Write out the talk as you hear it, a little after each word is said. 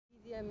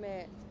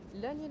me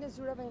lënien e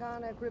zyrave nga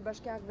ana e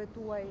kryebashkiakëve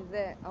tuaj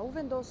dhe a u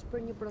vendos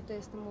për një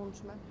protestë të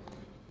mundshme?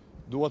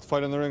 Dua të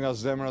falenderoj nga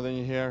zemra edhe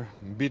një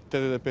herë mbi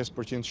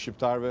 85%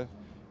 shqiptarëve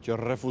që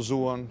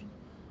refuzuan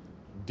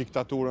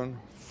diktaturën,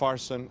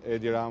 farsën e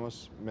Edi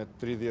Ramës me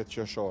 30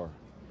 qershor.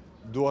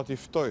 Dua t'i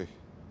ftoj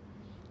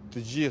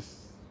të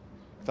gjithë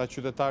këta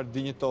qytetarë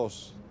dinjitos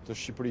të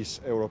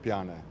Shqipërisë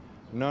europiane,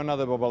 nëna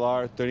dhe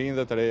baballar, të rinj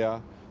dhe të reja,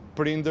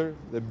 prindër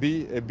dhe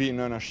bi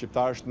nëna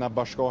shqiptarësh na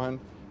bashkohen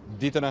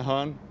ditën e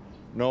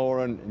hënë në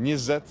orën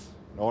 20,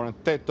 në orën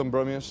 8 të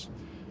mbrëmjes,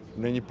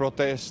 në një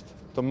protestë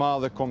të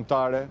madhe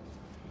kombëtare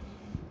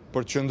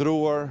për të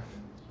qëndruar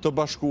të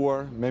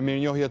bashkuar me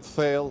mirënjohje të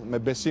thellë, me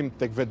besim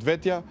tek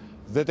vetvetja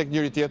dhe tek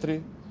njëri tjetri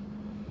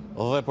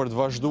dhe për të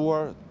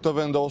vazhduar të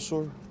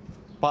vendosur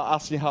pa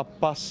asnjë hap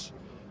pas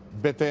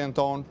betejën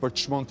tonë për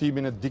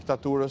çmontimin e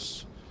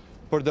diktaturës,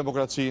 për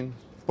demokracinë,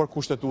 për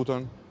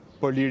kushtetutën,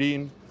 për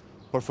lirinë,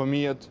 për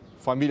fëmijët,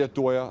 familjet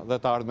tuaja dhe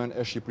të ardhmen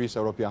e Shqipërisë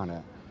europiane.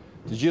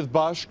 Të gjithë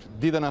bashkë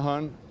ditën e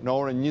hënë në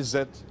orën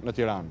 20 në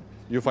Tiranë.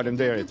 Ju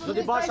faleminderit.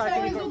 Zoti Basha,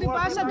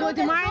 duhet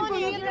të marrim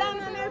për Edi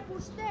Ramën në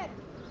pushtet.